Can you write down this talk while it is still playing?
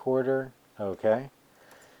Quarter. Okay.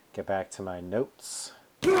 Get back to my notes.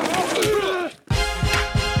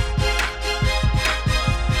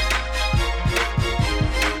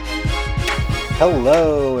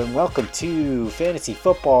 Hello and welcome to Fantasy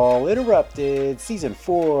Football Interrupted Season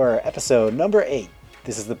 4, Episode number 8.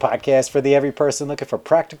 This is the podcast for the every person looking for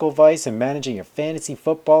practical advice in managing your fantasy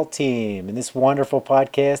football team. And this wonderful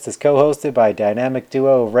podcast is co-hosted by a dynamic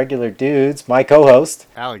duo of regular dudes, my co-host,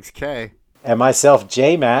 Alex K. and myself,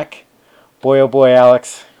 J-Mac. Boy, oh boy,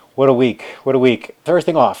 Alex. What a week. What a week. First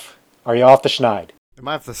thing off, are you off the schneid? Am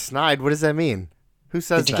I off the snide? What does that mean? Who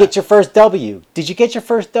says that? Did you get your first W? Did you get your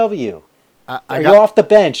first W? Are you off the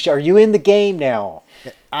bench? Are you in the game now?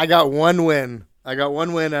 I got one win. I got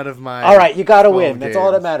one win out of my. All right, you got to win. That's games.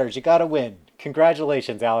 all that matters. You got to win.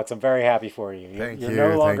 Congratulations, Alex. I'm very happy for you. Thank You're you.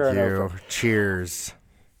 no longer Thank an you. over. Cheers.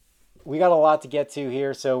 We got a lot to get to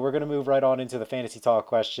here, so we're going to move right on into the fantasy talk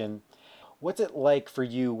question. What's it like for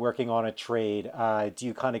you working on a trade? Do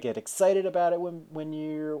you kind of get excited about it when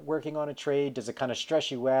you're working on a trade? Does it kind of stress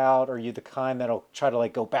you out? Are you the kind that'll try to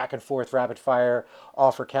go back and forth, rapid fire,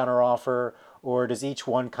 offer, counter offer? Or does each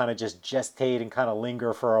one kind of just gestate and kind of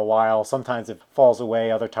linger for a while? Sometimes it falls away,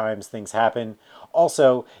 other times things happen.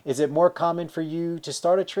 Also, is it more common for you to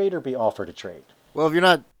start a trade or be offered a trade? Well, if you're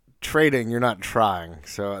not trading, you're not trying.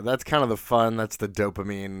 So that's kind of the fun. That's the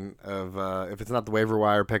dopamine of if it's not the waiver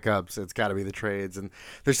wire pickups, it's got to be the trades. And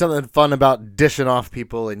there's something fun about dishing off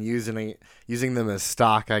people and using them as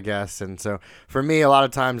stock, I guess. And so for me, a lot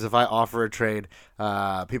of times if I offer a trade,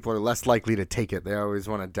 people are less likely to take it. They always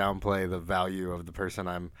want to downplay the value of the person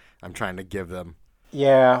I'm trying to give them.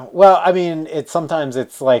 Yeah, well, I mean, sometimes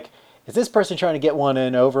it's like, is this person trying to get one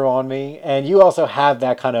in over on me? And you also have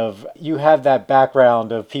that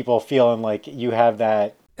background of people feeling like you have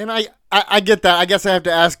that. And I get that. I guess I have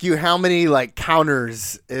to ask you, how many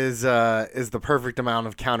counters is the perfect amount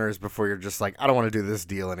of counters before you're just like, I don't want to do this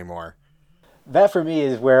deal anymore? That for me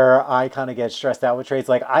is where I kind of get stressed out with trades.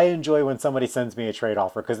 Like, I enjoy when somebody sends me a trade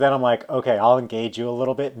offer because then I'm like, okay, I'll engage you a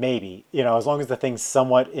little bit, maybe, as long as the thing's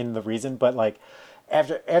somewhat in the reason. But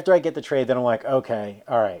after I get the trade, then I'm like, okay,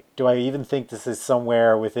 all right, do I even think this is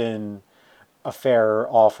somewhere within a fair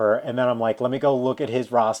offer? And then I'm like, let me go look at his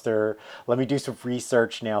roster. Let me do some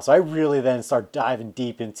research now. So I really then start diving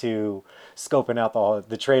deep into scoping out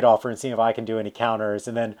the trade offer and seeing if I can do any counters.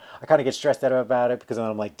 And then I kind of get stressed out about it because then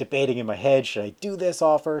I'm like debating in my head, should I do this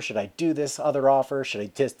offer? Should I do this other offer? Should I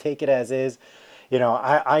just take it as is?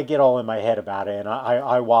 I get all in my head about it, and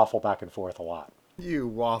I waffle back and forth a lot. You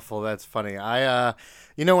waffle. That's funny. When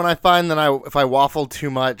I find that if I waffle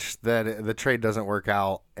too much, that the trade doesn't work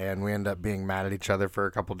out and we end up being mad at each other for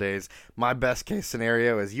a couple days. My best case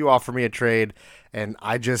scenario is you offer me a trade and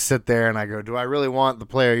I just sit there and I go, do I really want the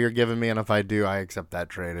player you're giving me? And if I do, I accept that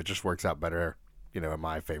trade. It just works out better, in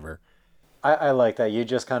my favor. I like that. You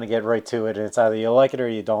just kind of get right to it, and it's either you like it or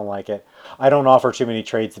you don't like it. I don't offer too many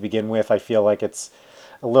trades to begin with. I feel like it's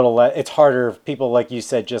a little it's harder if people, like you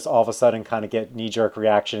said, just all of a sudden kind of get knee-jerk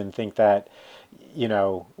reaction and think that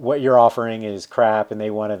what you're offering is crap, and they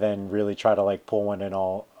want to then really try to pull one in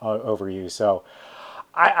all over you. So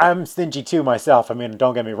I'm stingy too myself. I mean,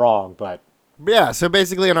 don't get me wrong, but yeah. So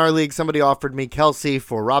basically, in our league, somebody offered me Kelsey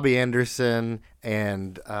for Robbie Anderson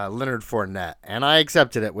and Leonard Fournette, and I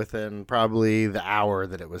accepted it within probably the hour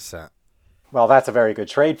that it was sent. Well, that's a very good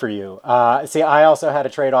trade for you. See, I also had a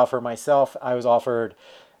trade offer myself. I was offered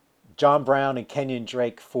John Brown and Kenyon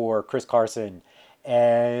Drake for Chris Carson,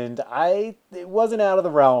 and it wasn't out of the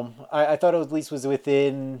realm. I thought it at least was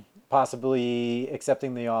within possibly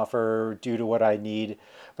accepting the offer due to what I need,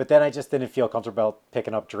 but then I just didn't feel comfortable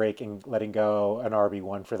picking up Drake and letting go an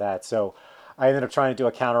RB1 for that. So I ended up trying to do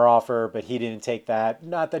a counter offer, but he didn't take that.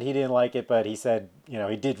 Not that he didn't like it, but he said,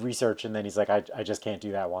 he did research and then he's like, I just can't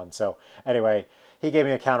do that one. So anyway, he gave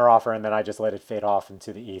me a counter offer and then I just let it fade off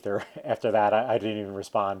into the ether. After that, I didn't even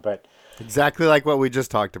respond, but exactly like what we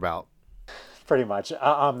just talked about. Pretty much.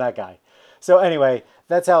 I'm that guy. So anyway,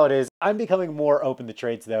 that's how it is. I'm becoming more open to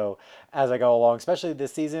trades though as I go along, especially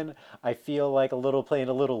this season. I feel like playing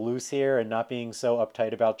a little loose here and not being so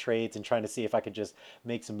uptight about trades and trying to see if I can just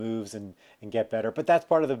make some moves and get better. But that's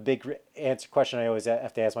part of the big question I always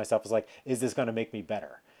have to ask myself is this going to make me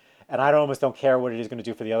better? And I almost don't care what it is going to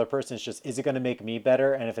do for the other person. It's just, is it going to make me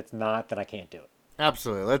better? And if it's not, then I can't do it.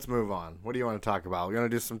 Absolutely. Let's move on. What do you want to talk about? We're going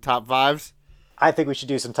to do some top fives? I think we should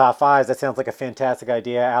do some top fives. That sounds like a fantastic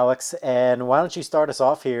idea, Alex. And why don't you start us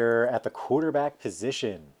off here at the quarterback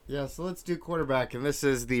position? Yeah, so let's do quarterback. And this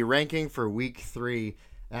is the ranking for week 3.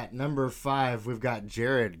 At number 5, we've got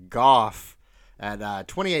Jared Goff at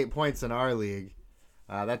 28 points in our league.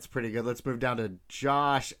 That's pretty good. Let's move down to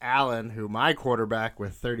Josh Allen, who my quarterback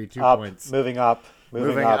with 32 Up, points. moving up,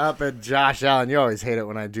 Moving up at Josh Allen. You always hate it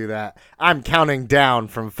when I do that. I'm counting down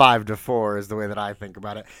from 5 to 4 is the way that I think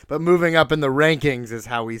about it. But moving up in the rankings is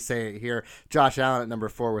how we say it here. Josh Allen at number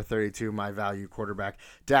 4 with 32, my value quarterback.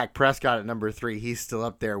 Dak Prescott at number 3. He's still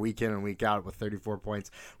up there week in and week out with 34 points.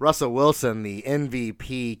 Russell Wilson, the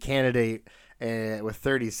MVP candidate, with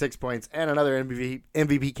 36 points, and another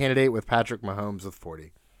MVP candidate with Patrick Mahomes with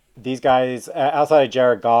 40. These guys, outside of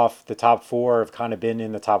Jared Goff, the top four have kind of been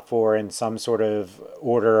in the top four in some sort of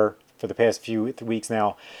order for the past few weeks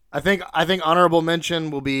now. I think honorable mention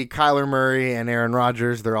will be Kyler Murray and Aaron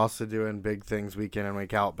Rodgers. They're also doing big things week in and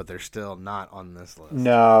week out, but they're still not on this list.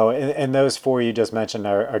 No, and those four you just mentioned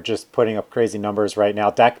are just putting up crazy numbers right now.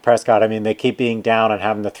 Dak Prescott, I mean, they keep being down and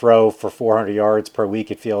having to throw for 400 yards per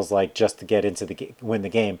week, it feels like, just to get into the win the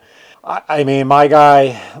game. I mean, my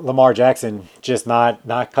guy, Lamar Jackson, just not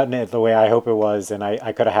cutting it the way I hope it was, and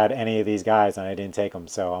I could have had any of these guys, and I didn't take them,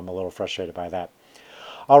 so I'm a little frustrated by that.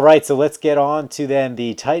 All right, so let's get on to then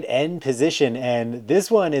the tight end position, and this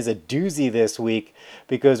one is a doozy this week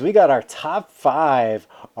because we got our top 5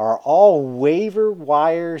 are all waiver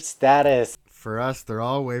wire status. For us, they're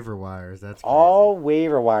all waiver wires. That's crazy. All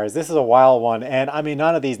waiver wires. This is a wild one, and I mean,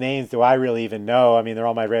 none of these names do I really even know. I mean, they're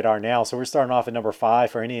on my radar now. So we're starting off at number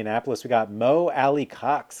 5 for Indianapolis. We got Mo Alley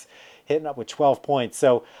Cox hitting up with 12 points.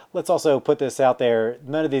 So let's also put this out there.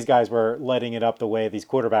 None of these guys were letting it up the way these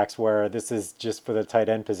quarterbacks were. This is just for the tight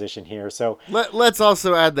end position here. So let's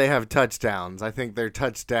also add they have touchdowns. I think they're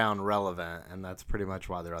touchdown relevant, and that's pretty much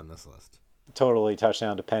why they're on this list. Totally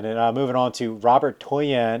touchdown dependent. Moving on to Robert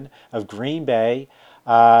Tonyan of Green Bay.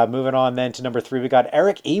 Moving on then to number 3, we got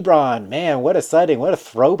Eric Ebron. Man, what a sighting. What a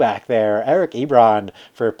throwback there. Eric Ebron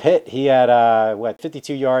for Pitt. He had,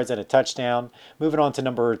 52 yards and a touchdown. Moving on to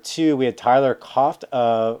number 2, we had Tyler Croft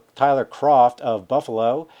of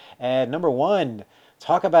Buffalo. And number 1,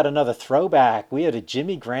 talk about another throwback. We had a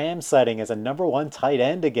Jimmy Graham sighting as a number 1 tight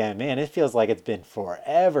end again. Man, it feels like it's been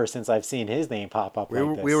forever since I've seen his name pop up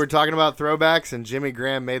like this. We were talking about throwbacks, and Jimmy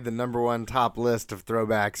Graham made the number 1 top list of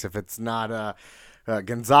throwbacks. If it's not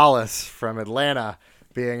Gonzalez from Atlanta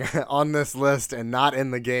being on this list and not in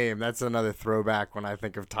the game, that's another throwback when I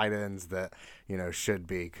think of tight ends that,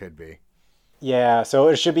 could be. Yeah, so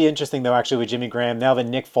it should be interesting, though, actually, with Jimmy Graham. Now that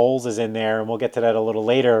Nick Foles is in there, and we'll get to that a little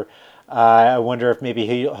later, I wonder if maybe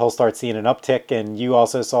he'll start seeing an uptick. And you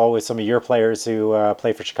also saw with some of your players who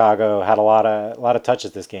play for Chicago had a lot of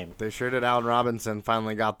touches this game. They sure did. Allen Robinson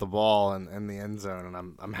finally got the ball in the end zone,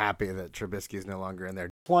 and I'm happy that Trubisky's no longer in there.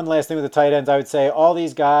 One last thing with the tight ends, I would say all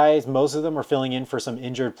these guys, most of them are filling in for some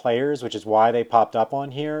injured players, which is why they popped up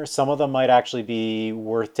on here. Some of them might actually be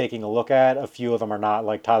worth taking a look at. A few of them are not,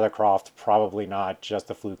 like Tyler Croft, probably not,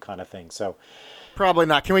 just a fluke kind of thing. So probably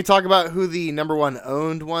not. Can we talk about who the number 1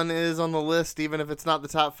 owned one is on the list, even if it's not the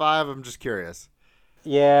top 5? I'm just curious.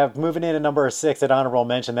 Yeah, moving in at number 6 at honorable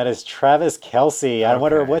mention, that is Travis Kelce. I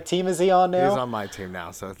wonder, what team is he on now? He's on my team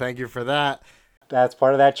now, so thank you for that. That's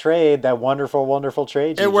part of that trade, that wonderful, wonderful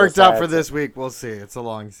trade. It worked out for this week. We'll see. It's a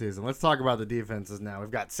long season. Let's talk about the defenses now.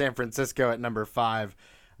 We've got San Francisco at number 5.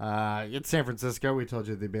 It's San Francisco. We told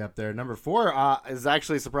you they'd be up there. Number 4 is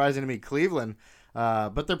actually surprising to me, Cleveland.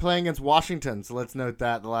 But they're playing against Washington, so let's note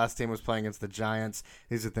that. The last team was playing against the Giants.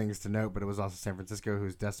 These are things to note, but it was also San Francisco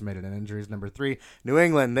who's decimated in injuries. Number 3, New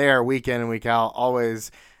England. They are week in and week out,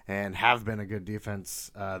 always and have been a good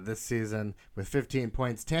defense this season with 15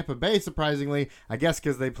 points. Tampa Bay, surprisingly, I guess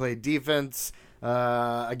because they played defense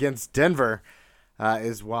against Denver,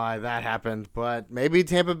 is why that happened. But maybe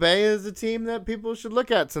Tampa Bay is a team that people should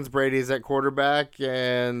look at since Brady's at quarterback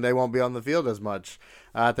and they won't be on the field as much.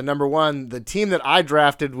 At the number 1, the team that I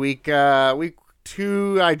drafted week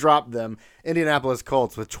 2, I dropped them, Indianapolis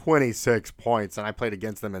Colts, with 26 points, and I played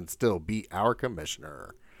against them and still beat our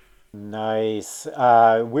commissioner. Nice.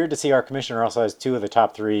 Weird to see our commissioner also has 2 of the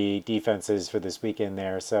top 3 defenses for this weekend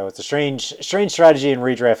there. So it's a strange strategy in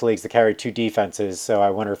redraft leagues to carry 2 defenses. So I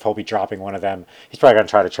wonder if he'll be dropping one of them. He's probably going to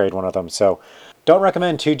try to trade one of them. So don't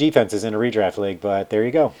recommend 2 defenses in a redraft league, but there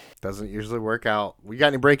you go. Doesn't usually work out. We got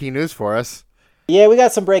any breaking news for us? Yeah, we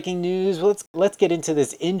got some breaking news. Let's get into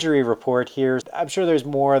this injury report here. I'm sure there's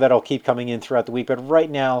more that'll keep coming in throughout the week, but right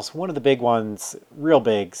now, it's one of the big ones, real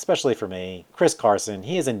big, especially for me, Chris Carson.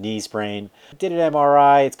 He has a knee sprain. Did an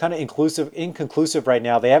MRI. It's kind of inconclusive right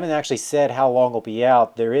now. They haven't actually said how long he'll be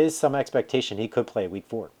out. There is some expectation he could play week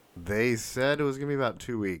 4. They said it was going to be about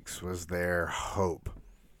 2 weeks was their hope.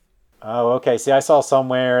 Oh, okay. See, I saw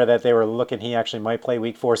somewhere that they were looking he actually might play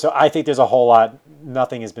week 4. So I think there's a whole lot.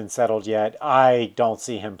 Nothing has been settled yet. I don't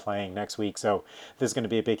see him playing next week. So this is going to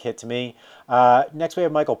be a big hit to me. Next, we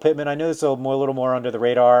have Michael Pittman. I know this is a little more under the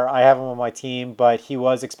radar. I have him on my team, but he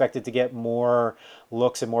was expected to get more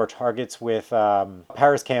looks and more targets with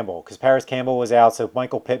Paris Campbell because Paris Campbell was out. So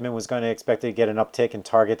Michael Pittman was going to expect to get an uptick in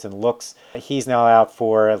targets and looks. He's now out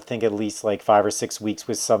for, I think, at least like 5 or 6 weeks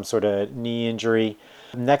with some sort of knee injury.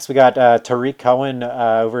 Next, we got Tariq Cohen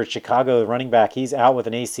over at Chicago, the running back. He's out with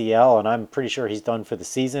an ACL, and I'm pretty sure he's done for the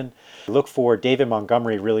season. Look for David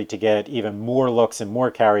Montgomery really to get even more looks and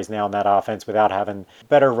more carries now in that offense without having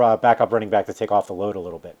better backup running back to take off the load a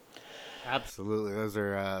little bit. Absolutely. Those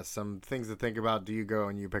are some things to think about. Do you go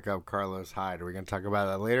and you pick up Carlos Hyde? Are we going to talk about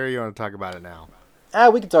that later, or you want to talk about it now?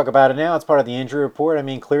 We can talk about it now. It's part of the injury report. I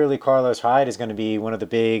mean, clearly Carlos Hyde is going to be one of the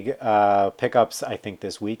big pickups, I think,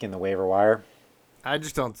 this week in the waiver wire. I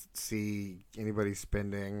just don't see anybody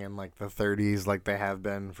spending in like the 30s like they have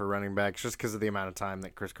been for running backs just because of the amount of time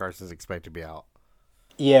that Chris Carson is expected to be out.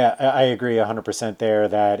 Yeah, I agree 100% there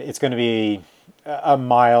that it's going to be a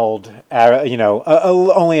mild,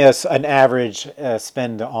 only an average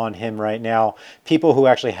spend on him right now. People who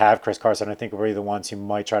actually have Chris Carson, I think, will be the ones who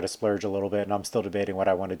might try to splurge a little bit, and I'm still debating what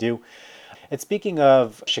I want to do. And speaking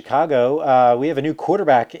of Chicago, we have a new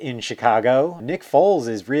quarterback in Chicago. Nick Foles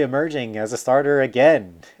is reemerging as a starter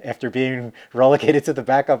again after being relegated to the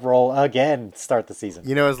backup role again to start the season.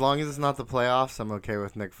 You know, as long as it's not the playoffs, I'm okay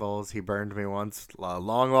with Nick Foles. He burned me once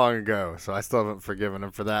long, long ago, so I still haven't forgiven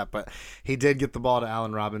him for that. But he did get the ball to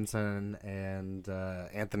Allen Robinson and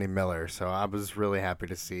Anthony Miller, so I was really happy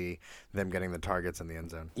to see them getting the targets in the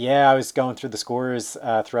end zone. Yeah, I was going through the scores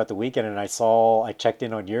throughout the weekend, and I checked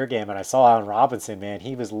in on your game, and I saw Allen Robinson, man,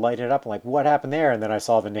 he was lighted up. I'm like, what happened there? And then I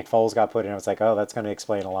saw the Nick Foles got put in. I was like, oh, that's going to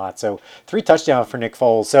explain a lot. So 3 touchdowns for Nick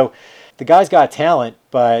Foles. So the guy's got talent,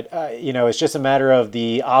 but it's just a matter of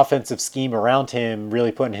the offensive scheme around him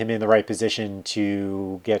really putting him in the right position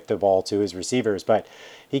to get the ball to his receivers. But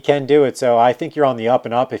he can do it. So I think you're on the up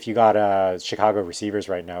and up if you got Chicago receivers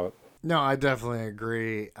right now. No, I definitely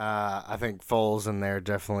agree. I think Foles in there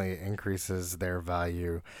definitely increases their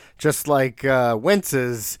value, just like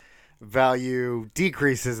Wentz's value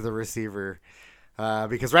decreases the receiver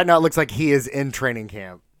because right now it looks like he is in training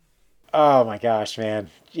camp. Oh my gosh, man!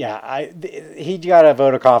 Yeah, he got a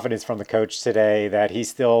vote of confidence from the coach today that he's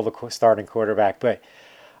still the starting quarterback, but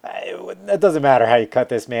it doesn't matter how you cut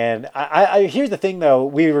this, man. Here's the thing, though.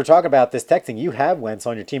 We were talking about this texting. You have Wentz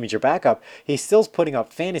on your team as your backup. He's still putting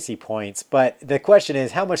up fantasy points, but the question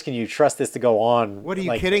is, how much can you trust this to go on? What are you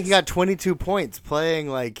like kidding? this? He got 22 points playing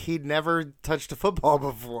like he'd never touched a football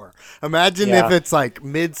before. Imagine Yeah. if it's like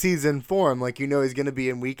mid-season form, like he's going to be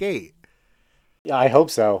in week 8. Yeah, I hope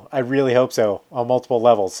so. I really hope so on multiple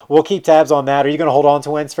levels. We'll keep tabs on that. Are you going to hold on to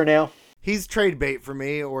Wentz for now? He's trade bait for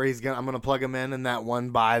me, or I'm gonna plug him in that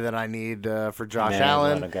one buy that I need for Josh Man,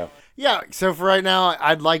 Allen. let him go. Yeah, so for right now,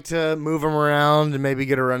 I'd like to move him around and maybe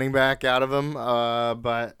get a running back out of him,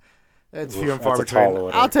 but it's few and far That's a tall between.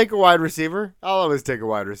 order. I'll take a wide receiver. I'll always take a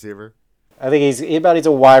wide receiver. I think he's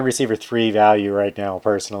a wide receiver 3 value right now,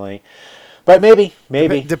 personally. But maybe.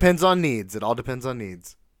 Depends on needs. It all depends on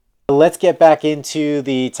needs. Let's get back into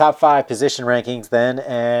the top 5 position rankings then,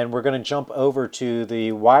 and we're going to jump over to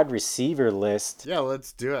the wide receiver list. Yeah,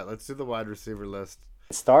 let's do it. Let's do the wide receiver list.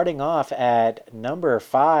 Starting off at number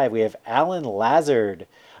 5, we have Alan Lazard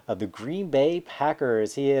of the Green Bay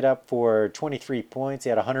Packers. He hit up for 23 points. He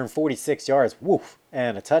had 146 yards, woof,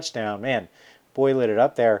 and a touchdown. Man, boy, lit it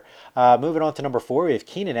up there. Moving on to number 4, we have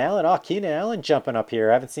Keenan Allen. Oh, Keenan Allen jumping up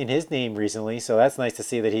here. I haven't seen his name recently, so that's nice to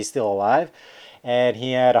see that he's still alive. And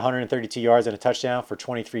he had 132 yards and a touchdown for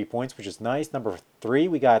 23 points, which is nice. Number 3,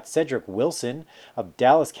 we got Cedric Wilson of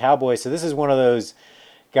Dallas Cowboys. So this is one of those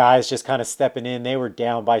guys just kind of stepping in. They were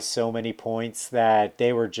down by so many points that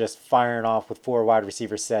they were just firing off with 4 wide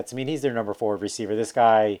receiver sets. I mean, he's their number 4 receiver. This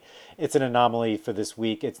guy, it's an anomaly for this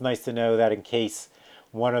week. It's nice to know that in case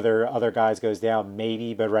one of their other guys goes down,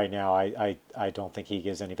 maybe, but right now I don't think he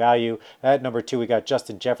gives any value. At number 2, we got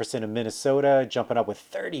Justin Jefferson of Minnesota jumping up with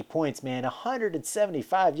 30 points, man,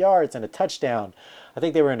 175 yards and a touchdown. I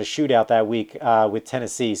think they were in a shootout that week with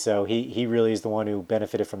Tennessee, so he really is the one who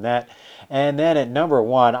benefited from that. And then at number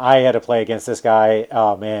 1, I had to play against this guy.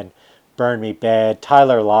 Oh, man, burned me bad.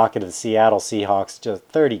 Tyler Lockett of the Seattle Seahawks, just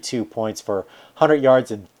 32 points for 100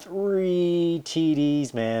 yards and 3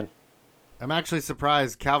 TDs, man. I'm actually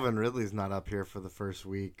surprised Calvin Ridley's not up here for the first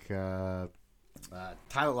week. Tyler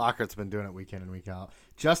Lockett's been doing it week in and week out.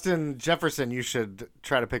 Justin Jefferson, you should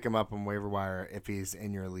try to pick him up on waiver wire if he's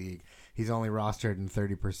in your league. he's only rostered in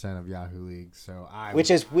 30% of Yahoo leagues. So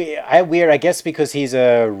Which is weird, I guess, because he's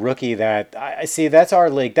a rookie. That I see. That's our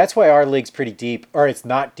league. That's why our league's pretty deep, or it's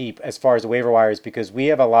not deep as far as the waiver wires, because we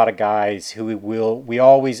have a lot of guys who we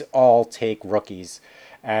always all take rookies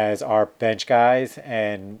as our bench guys,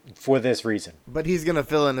 and for this reason. But he's going to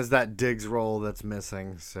fill in as that Diggs role that's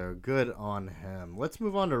missing. So good on him. Let's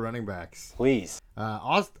move on to running backs. Please.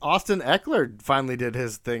 Austin Eckler finally did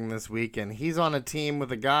his thing this week, and he's on a team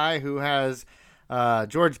with a guy who has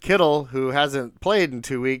George Kittle, who hasn't played in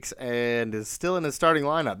 2 weeks and is still in his starting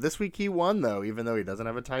lineup. This week he won, though, even though he doesn't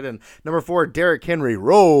have a tight end. Number 4, Derrick Henry,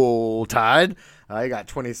 roll tide. He got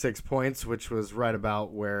 26 points, which was right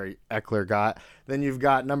about where Eckler got. Then you've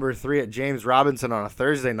got number 3 at James Robinson on a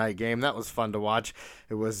Thursday night game. That was fun to watch.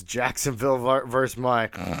 It was Jacksonville versus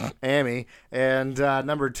Miami. And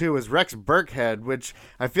number 2 was Rex Burkhead, which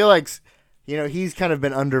I feel like, he's kind of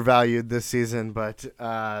been undervalued this season, but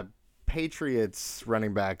Patriots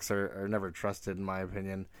running backs are never trusted, in my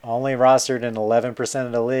opinion. Only rostered in 11%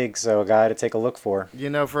 of the league, so a guy to take a look for.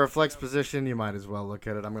 For a flex position, you might as well look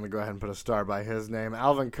at it. I'm going to go ahead and put a star by his name.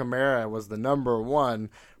 Alvin Kamara was the number 1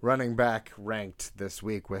 running back ranked this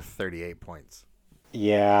week with 38 points.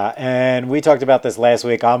 Yeah, and we talked about this last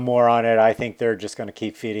week. I'm more on it. I think they're just going to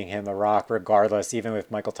keep feeding him the rock regardless. Even if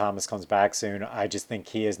Michael Thomas comes back soon, I just think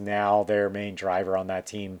he is now their main driver on that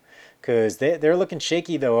team, because they're looking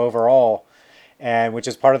shaky, though, overall, and which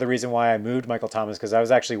is part of the reason why I moved Michael Thomas, because I was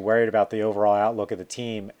actually worried about the overall outlook of the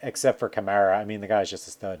team, except for Kamara. I mean, the guy's just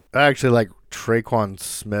a stud. I actually like Traquan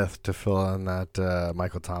Smith to fill in that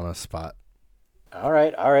Michael Thomas spot. All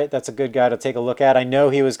right. That's a good guy to take a look at. I know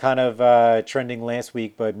he was kind of trending last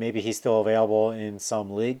week, but maybe he's still available in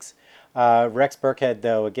some leagues. Rex Burkhead,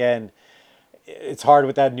 though, again, it's hard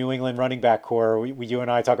with that New England running back core. You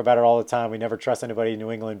and I talk about it all the time. We never trust anybody in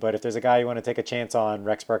New England, but if there's a guy you want to take a chance on,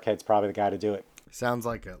 Rex Burkhead's probably the guy to do it. Sounds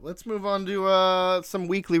like it. Let's move on to some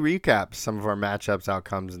weekly recaps, some of our matchups,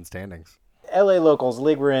 outcomes, and standings. LA Locals,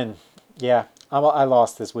 league we're in. Yeah, I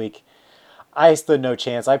lost this week. I stood no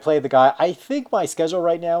chance. I played the guy. I think my schedule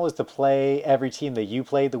right now is to play every team that you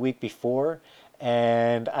played the week before,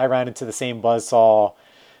 and I ran into the same buzzsaw.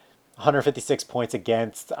 156 points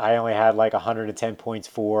against. I only had like 110 points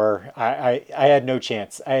for. I had no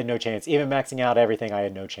chance. Even maxing out everything, I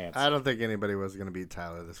had no chance. I don't think anybody was going to beat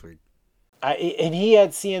Tyler this week. And he had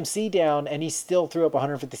CMC down, and he still threw up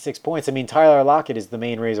 156 points. I mean, Tyler Lockett is the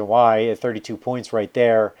main reason why, at 32 points right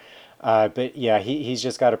there. But yeah, he's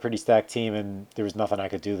just got a pretty stacked team, and there was nothing I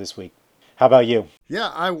could do this week. How about you? Yeah,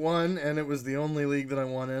 I won, and it was the only league that I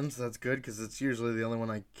won in, so that's good because it's usually the only one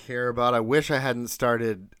I care about. I wish I hadn't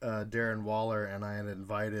started Darren Waller, and I had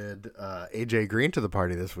invited AJ Green to the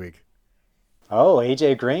party this week. Oh,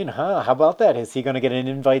 AJ Green, huh? How about that? Is he going to get an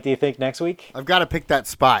invite, do you think, next week? I've got to pick that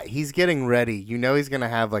spot. He's getting ready. He's going to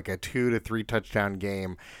have like a 2 to 3 touchdown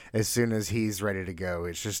game as soon as he's ready to go.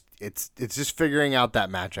 It's just figuring out that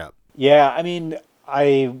matchup. Yeah, I mean,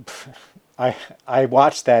 I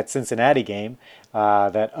watched that Cincinnati game,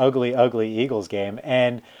 that ugly Eagles game,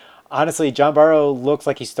 and honestly, John Burrow looks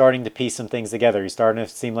like he's starting to piece some things together. He's starting to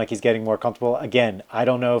seem like he's getting more comfortable. Again, I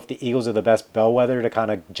don't know if the Eagles are the best bellwether to kind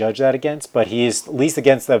of judge that against, but he is, at least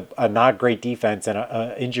against a not great defense and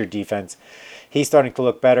an injured defense, he's starting to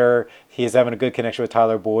look better. He is having a good connection with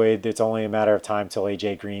Tyler Boyd. It's only a matter of time till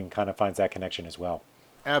AJ Green kind of finds that connection as well.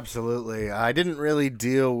 Absolutely. I didn't really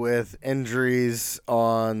deal with injuries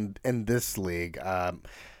in this league.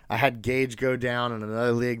 I had Gage go down in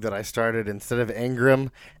another league that I started instead of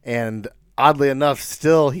Ingram, and oddly enough,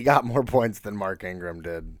 still he got more points than Mark Ingram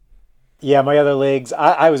did. Yeah, my other leagues,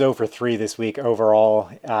 I was 0 for 3 this week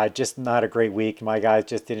overall. Just not a great week. My guys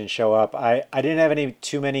just didn't show up. I didn't have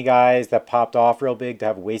too many guys that popped off real big to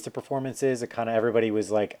have wasted performances. It kind of everybody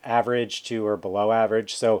was like average to or below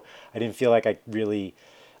average, so I didn't feel like I really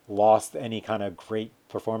lost any kind of great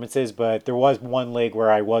performances. But there was one league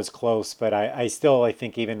where I was close, but I still, I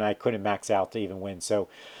think even I couldn't max out to even win. So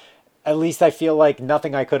at least I feel like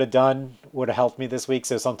nothing I could have done would have helped me this week.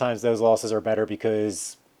 So sometimes those losses are better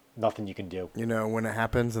because nothing you can do. When it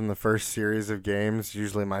happens in the first series of games,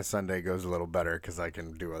 usually my Sunday goes a little better because I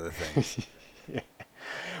can do other things. Yeah.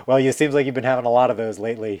 Well, it seems like you've been having a lot of those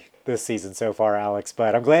lately this season so far, Alex.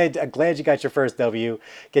 But I'm glad you got your first W.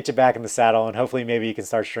 Get you back in the saddle, and hopefully maybe you can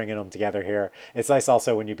start stringing them together here. It's nice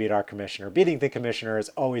also when you beat our commissioner. Beating the commissioner is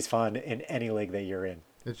always fun in any league that you're in.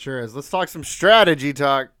 It sure is. Let's talk some strategy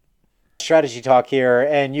talk. Strategy talk here,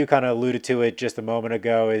 and you kind of alluded to it just a moment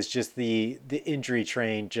ago, is just the injury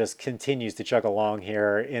train just continues to chug along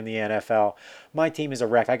here in the NFL. My team is a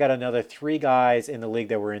wreck. I got another 3 guys in the league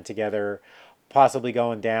that we're in together. possibly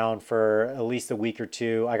going down for at least a week or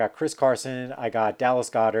two. I got Chris Carson, I got Dallas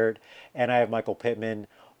Goddard, and I have Michael Pittman.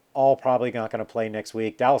 All probably not going to play next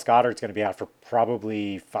week. Dallas Goddard's going to be out for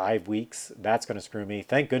probably 5 weeks. That's going to screw me.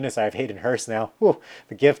 Thank goodness I have Hayden Hurst now. Whew,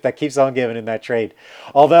 the gift that keeps on giving in that trade.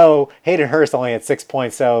 Although Hayden Hurst only had 6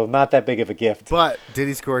 points, so not that big of a gift. But did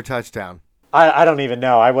he score a touchdown? I don't even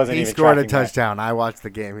know. I wasn't He even scored a tracking that. touchdown. I watched the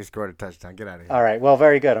game. He scored a touchdown. Get out of here. All right. Well,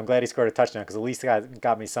 very good. I'm glad he scored a touchdown because at least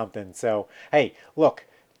got me something. So, hey, look,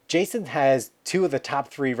 Jason has two of the top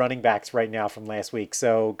three running backs right now from last week.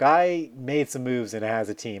 So, Guy made some moves and has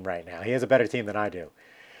a team right now. He has a better team than I do.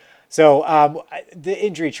 So, the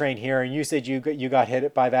injury train here, and you said you got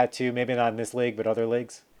hit by that too. Maybe not in this league, but other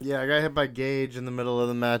leagues. Yeah, I got hit by Gage in the middle of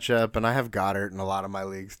the matchup, and I have Goddard in a lot of my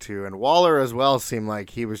leagues too. And Waller as well seemed like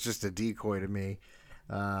he was just a decoy to me.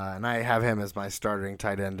 And I have him as my starting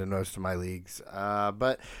tight end in most of my leagues.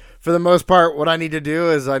 But for the most part, what I need to do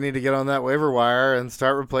is I need to get on that waiver wire and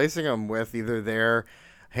start replacing them with either their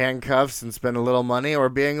handcuffs and spend a little money or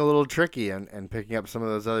being a little tricky and picking up some of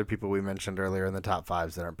those other people we mentioned earlier in the top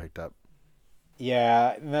fives that aren't picked up.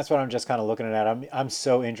 Yeah, and that's what I'm just kind of looking at. I'm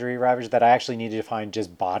so injury ravaged that I actually need to find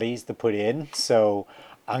just bodies to put in. So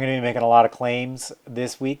I'm going to be making a lot of claims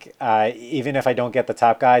this week. Even if I don't get the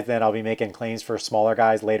top guys, then I'll be making claims for smaller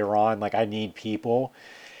guys later on. Like I need people.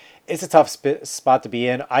 It's a tough spot to be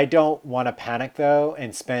in. I don't want to panic though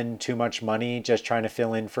and spend too much money just trying to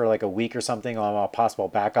fill in for like a week or something on a possible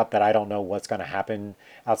backup that I don't know what's going to happen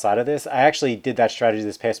outside of this. I actually did that strategy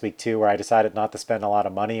this past week too, where I decided not to spend a lot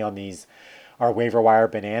of money on these our waiver wire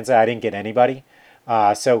bonanza. I didn't get anybody.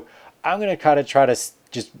 So I'm going to kind of try to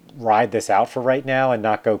just ride this out for right now and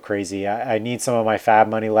not go crazy. I need some of my fab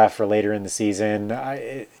money left for later in the season.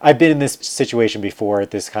 I've been in this situation before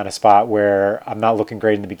at this kind of spot where I'm not looking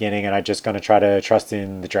great in the beginning and I'm just going to try to trust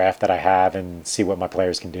in the draft that I have and see what my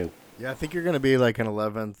players can do. Yeah, I think you're going to be like an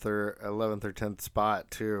 11th or 10th spot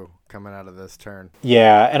too coming out of this turn.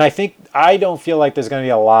 Yeah, and I don't feel like there's going to be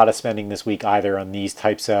a lot of spending this week either on these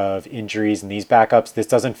types of injuries and these backups. This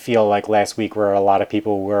doesn't feel like last week where a lot of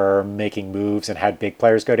people were making moves and had big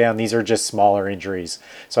players go down. These are just smaller injuries.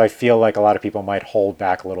 So I feel like a lot of people might hold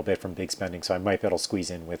back a little bit from big spending. So I might be able to squeeze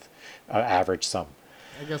in with average sum.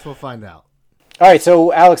 I guess we'll find out. All right,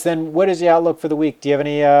 so Alex, then what is the outlook for the week? Do you have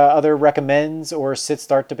any other recommends or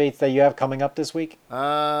sit-start debates that you have coming up this week?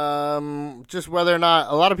 Just whether or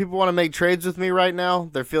not a lot of people want to make trades with me right now.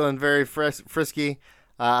 They're feeling very frisky.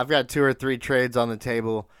 I've got 2 or 3 trades on the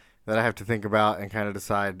table that I have to think about and kind of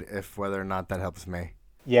decide if whether or not that helps me.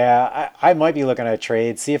 Yeah, I might be looking at a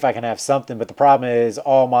trade, see if I can have something, but the problem is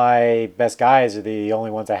all my best guys are the only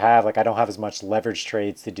ones I have. Like I don't have as much leverage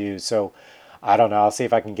trades to do, so I don't know. I'll see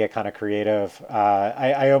if I can get kind of creative.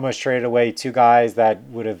 I almost traded away 2 guys that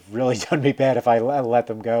would have really done me bad if I let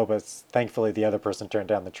them go, but thankfully the other person turned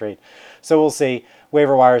down the trade. So we'll see.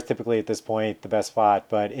 Waiver wire is typically at this point the best spot,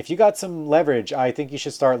 but if you got some leverage, I think you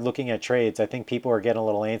should start looking at trades. I think people are getting a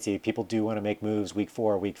little antsy. People do want to make moves week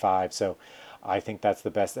 4, week 5, so I think that's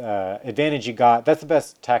the best advantage you got. That's the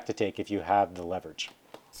best tack to take if you have the leverage.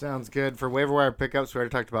 Sounds good. For waiver wire pickups, we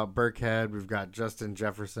already talked about Burkhead. We've got Justin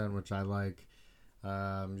Jefferson, which I like.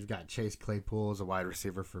 You've got Chase Claypool as a wide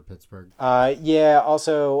receiver for Pittsburgh. Yeah,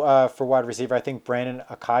 also for wide receiver, I think Brandon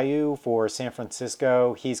Akayu for San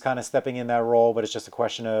Francisco. He's kind of stepping in that role, but it's just a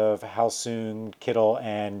question of how soon Kittle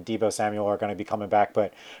and Deebo Samuel are going to be coming back.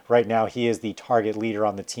 But right now, he is the target leader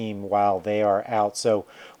on the team while they are out. So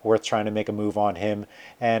worth trying to make a move on him.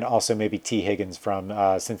 And also maybe T. Higgins from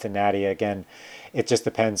Cincinnati. Again, it just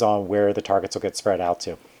depends on where the targets will get spread out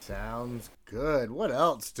to. Sounds good. What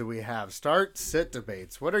else do we have? Start sit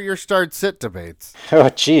debates. What are your start sit debates? Oh,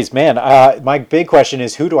 geez, man. My big question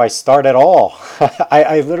is who do I start at all?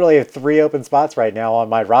 I literally have 3 open spots right now on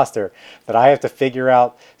my roster that I have to figure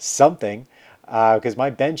out something because my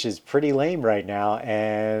bench is pretty lame right now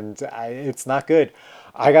and it's not good.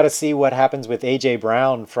 I got to see what happens with A.J.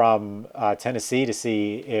 Brown from Tennessee to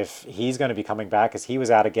see if he's going to be coming back because he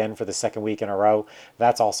was out again for the second week in a row.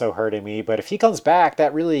 That's also hurting me. But if he comes back,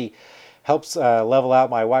 that really helps level out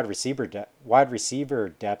my wide receiver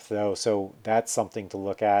depth, though. So that's something to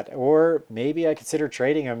look at. Or maybe I consider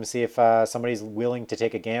trading him to see if somebody's willing to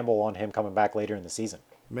take a gamble on him coming back later in the season.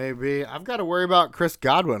 Maybe. I've got to worry about Chris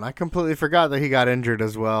Godwin. I completely forgot that he got injured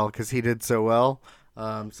as well because he did so well.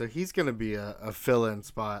 So he's going to be a fill-in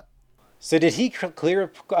spot. So did he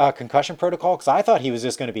clear concussion protocol? Because I thought he was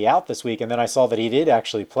just going to be out this week, and then I saw that he did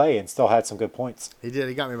actually play and still had some good points. He did.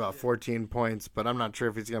 He got me about 14 points, but I'm not sure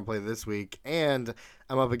if he's going to play this week. And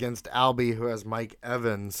I'm up against Albie, who has Mike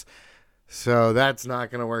Evans. So that's not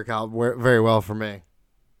going to work out very well for me.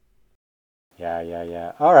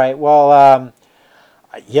 Yeah. All right. Well,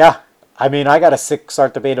 yeah. I mean, I got a sick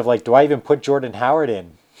start debate of like, do I even put Jordan Howard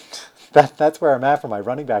in? That's where I'm at for my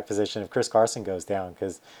running back position if Chris Carson goes down.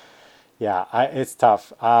 Because yeah, it's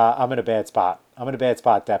tough. I'm in a bad spot. I'm in a bad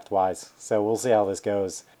spot depth wise. So we'll see how this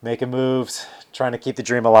goes. Making moves, trying to keep the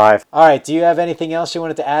dream alive. All right. Do you have anything else you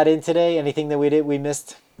wanted to add in today? Anything that we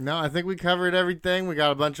missed? No, I think we covered everything. We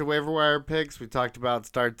got a bunch of waiver wire picks. We talked about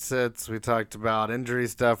start sits. We talked about injury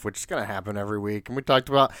stuff, which is going to happen every week. And we talked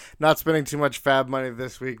about not spending too much fab money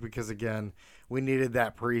this week because, again, we needed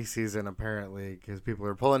that preseason apparently because people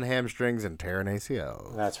are pulling hamstrings and tearing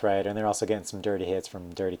ACLs. That's right. And they're also getting some dirty hits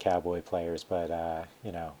from dirty Cowboy players. But,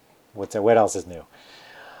 what else is new?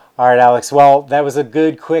 All right, Alex. Well, that was a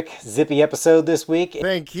good, quick, zippy episode this week.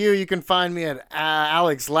 Thank you. You can find me at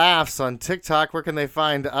Alex Laughs on TikTok. Where can they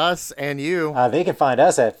find us and you? They can find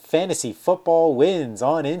us at Fantasy Football Wins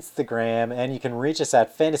on Instagram, and you can reach us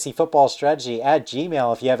at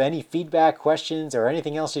fantasyfootballstrategy@gmail if you have any feedback, questions, or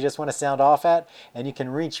anything else you just want to sound off at. And you can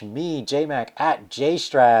reach me, JMac, at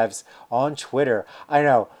JStravs on Twitter. I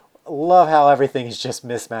know. Love how everything is just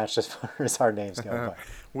mismatched as far as our names go.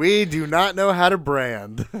 We do not know how to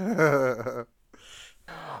brand. All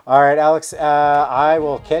right, Alex, I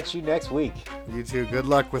will catch you next week. You too. Good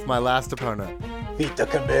luck with my last opponent. Beat the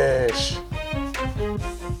commish.